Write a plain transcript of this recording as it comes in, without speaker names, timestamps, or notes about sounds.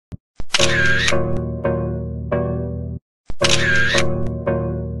Okay,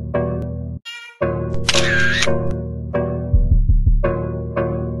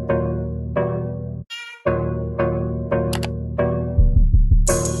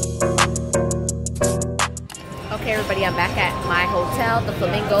 everybody, I'm back at my hotel, the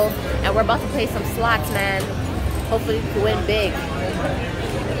Flamingo, and we're about to play some slots, man. Hopefully to win big. You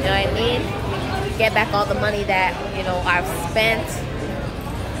know what I mean? Get back all the money that, you know, I've spent.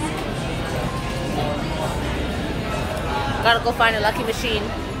 Gotta go find a lucky machine.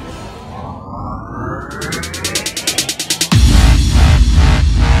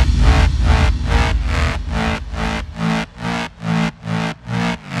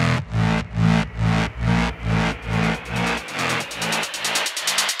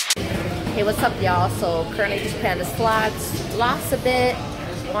 Hey, what's up, y'all? So currently just playing the slots. Lost a bit,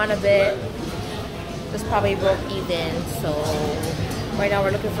 won a bit. Just probably broke even. So right now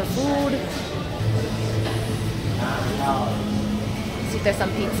we're looking for food. See if there's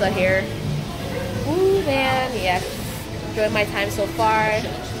some pizza here. Ooh, man, yes. Enjoying my time so far.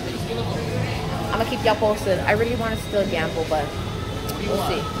 I'm gonna keep y'all posted. I really want to still gamble, but we'll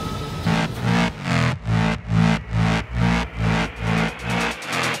see.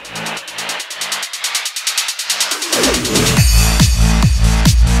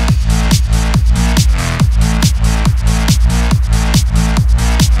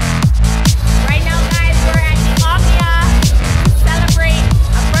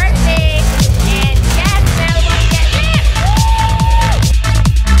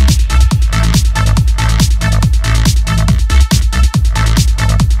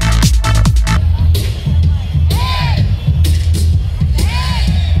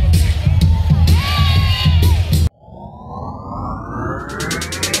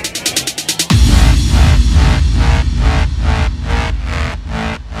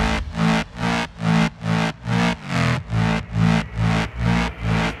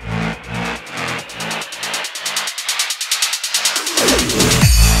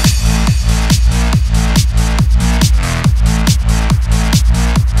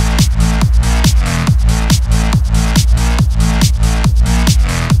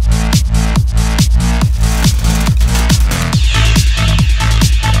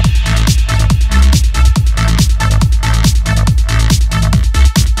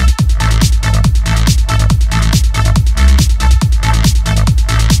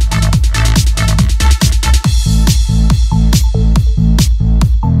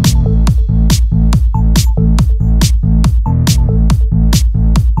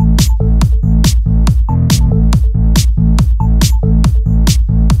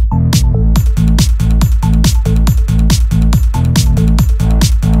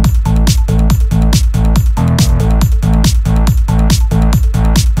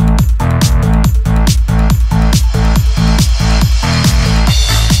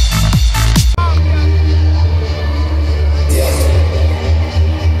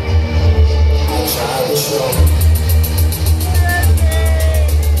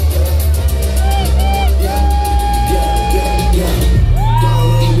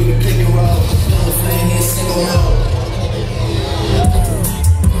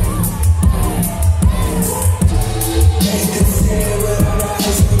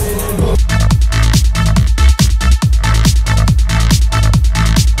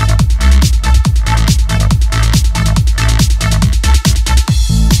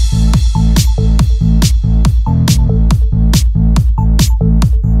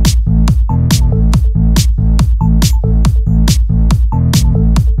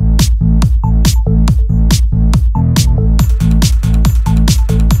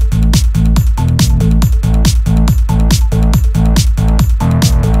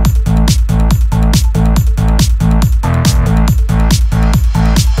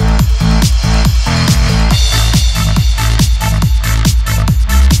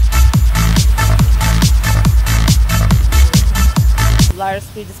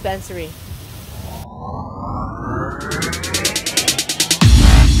 Food dispensary.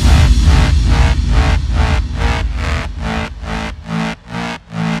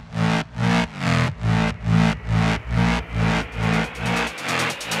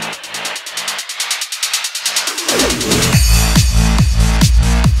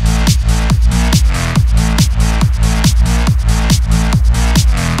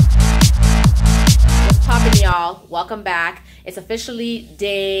 Welcome back. It's officially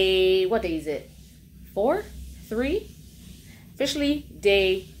day, what day is it? 4? 3? Officially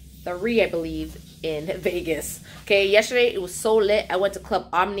day 3, I believe, in Vegas. Okay, yesterday it was so lit. I went to Club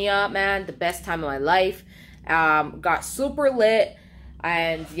Omnia, man, the best time of my life. Got super lit.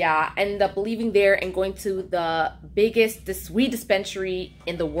 And yeah, ended up leaving there and going to the biggest weed dispensary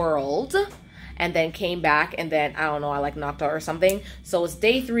in the world, and then came back, and then I don't know, I like knocked out or something. So it's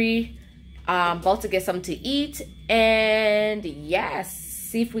day 3. About to get something to eat, and yes,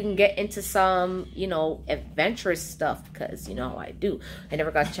 see if we can get into some, you know, adventurous stuff, because you know how I do. I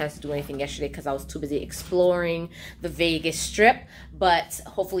never got a chance to do anything yesterday because I was too busy exploring the Vegas Strip, but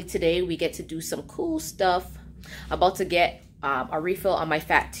hopefully today we get to do some cool stuff. About to get a refill on my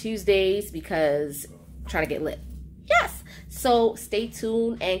Fat Tuesdays because I'm trying to get lit. Yes, so stay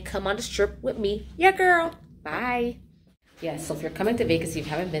tuned and come on the Strip with me. Yeah, girl. Bye. Yeah, so if you're coming to Vegas, if you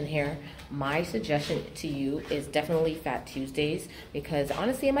haven't been here, my suggestion to you is definitely Fat Tuesdays, because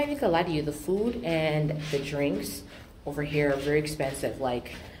honestly, it might make a lie to you. The food and the drinks over here are very expensive.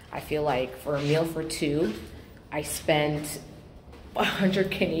 Like, I feel like for a meal for 2, I spent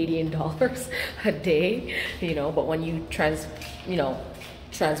 100 Canadian dollars a day, you know, but when you transverse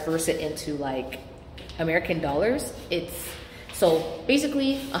it into like American dollars, it's, so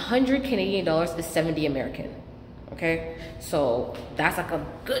basically 100 Canadian dollars is 70 American. Okay, so that's like a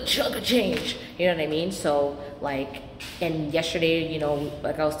good chunk of change, you know what I mean? So like, and yesterday, you know,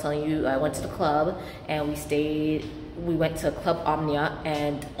 like I was telling you, I went to the club and we went to Club Omnia,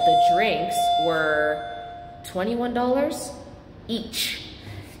 and the drinks were $21 each.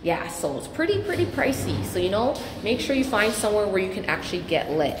 Yeah, so it's pretty pricey. So, you know, make sure you find somewhere where you can actually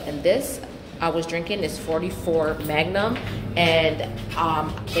get lit. And this I was drinking is 44 Magnum, and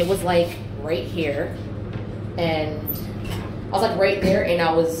it was like right here, and I was like right there, and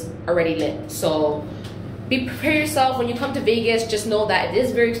I was already lit. So prepare yourself when you come to Vegas. Just know that it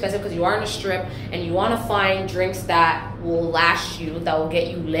is very expensive because you are on a strip, and you want to find drinks that will last you, that will get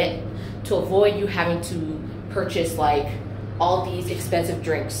you lit, to avoid you having to purchase like all these expensive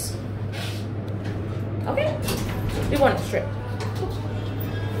drinks. Okay, we want to strip.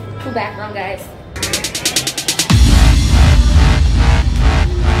 Cool background, guys.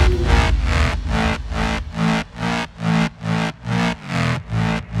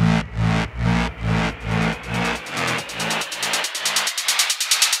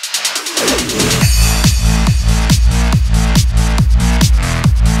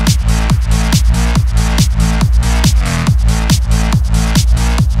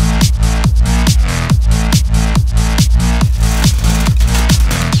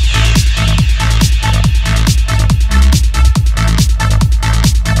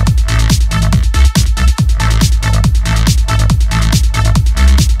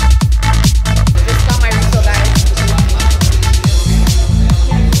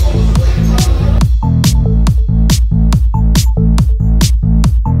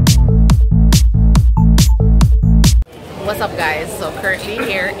 What's up, guys? So currently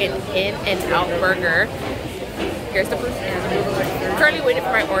here in In-N-Out Burger. Here's the proof. Currently waiting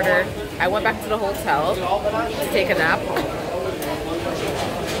for my order. I went back to the hotel to take a nap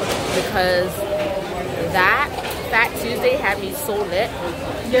because that Fat Tuesday had me so lit.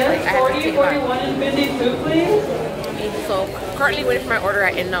 Yes, like, 40, 41 and 52, please. So currently waiting for my order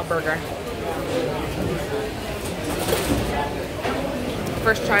at In-N-Out Burger.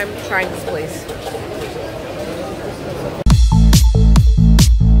 First time trying this place.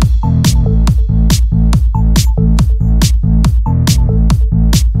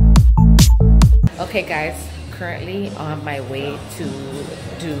 Okay guys, currently on my way to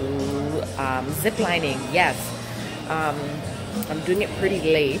do zip lining. Yes, I'm doing it pretty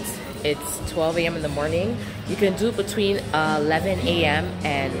late. It's 12 a.m. in the morning. You can do it between 11 a.m.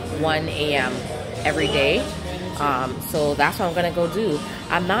 and 1 a.m. every day. So that's what I'm gonna go do.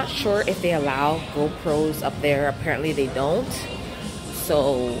 I'm not sure if they allow GoPros up there. Apparently they don't.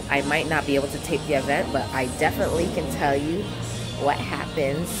 So I might not be able to tape the event, but I definitely can tell you what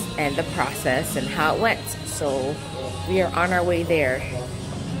happens and the process and how it went. So we are on our way there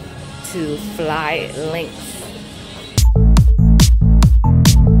to Fly Links.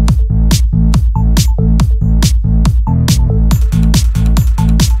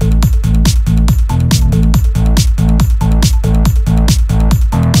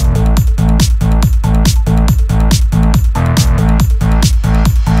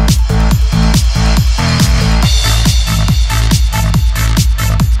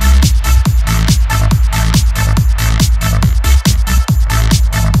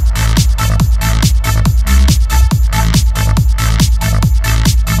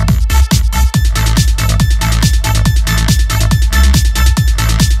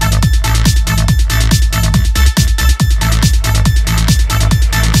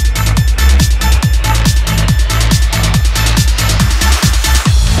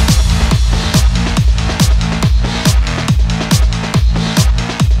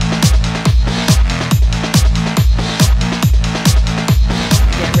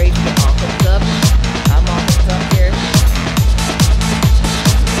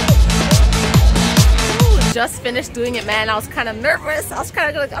 finished doing it, man, I was kind of nervous. I was kind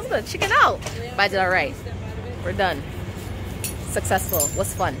of like, I'm gonna chicken out, but I did all right. We're done. Successful.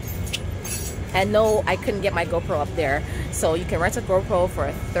 Was fun. And no, I couldn't get my GoPro up there, so you can rent a GoPro for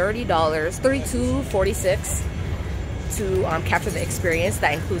 $30, $32.46 to capture the experience.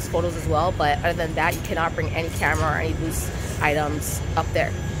 That includes photos as well, but other than that, you cannot bring any camera or any loose items up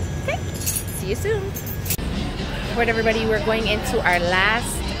there. Okay, see you soon. All right, everybody, we're going into our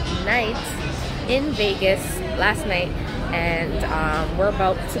last night in Vegas last night, and we're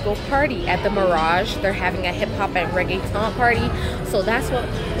about to go party at the Mirage. They're having a hip-hop and reggaeton party, so that's what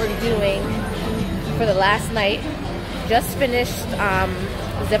we're doing for the last night. Just finished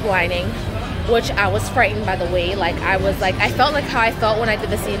zip lining, which I was frightened, by the way. Like, I felt like how I felt when I did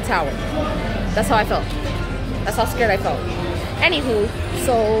the CN Tower. That's how I felt. That's how scared I felt. Anywho,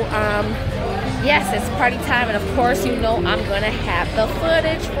 so yes, it's party time, and of course, you know I'm gonna have the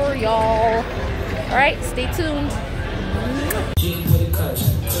footage for y'all. All right, stay tuned.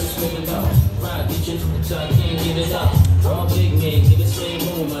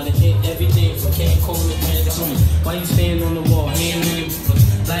 Why you stand on the wall,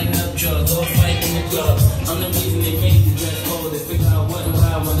 lighting up drugs, or fight in the club? I'm the reason they made the dress code. They figure out what and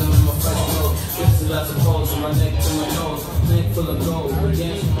why when I'm in my fresh clothes. Dresses I suppose, from my neck to my nose, neck full of gold,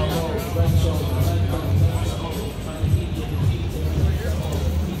 dance with my hoes, right shoulder.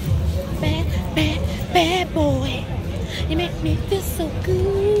 Bad boy, you make me feel so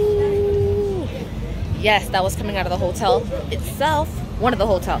good. Yes, that was coming out of the hotel itself, one of the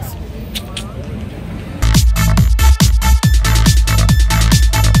hotels.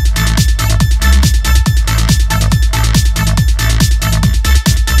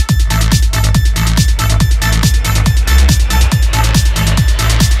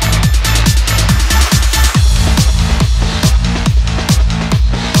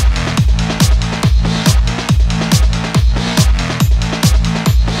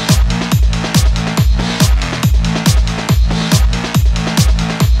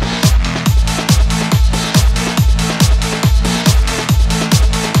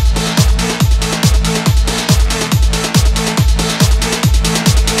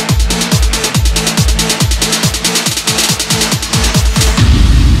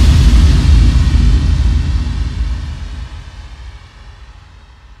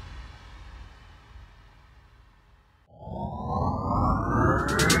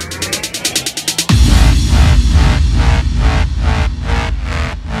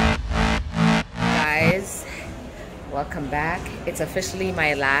 Welcome back. It's officially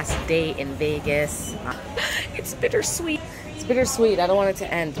my last day in Vegas. It's bittersweet. It's bittersweet. I don't want it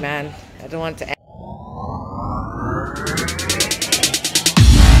to end, man. I don't want it to end.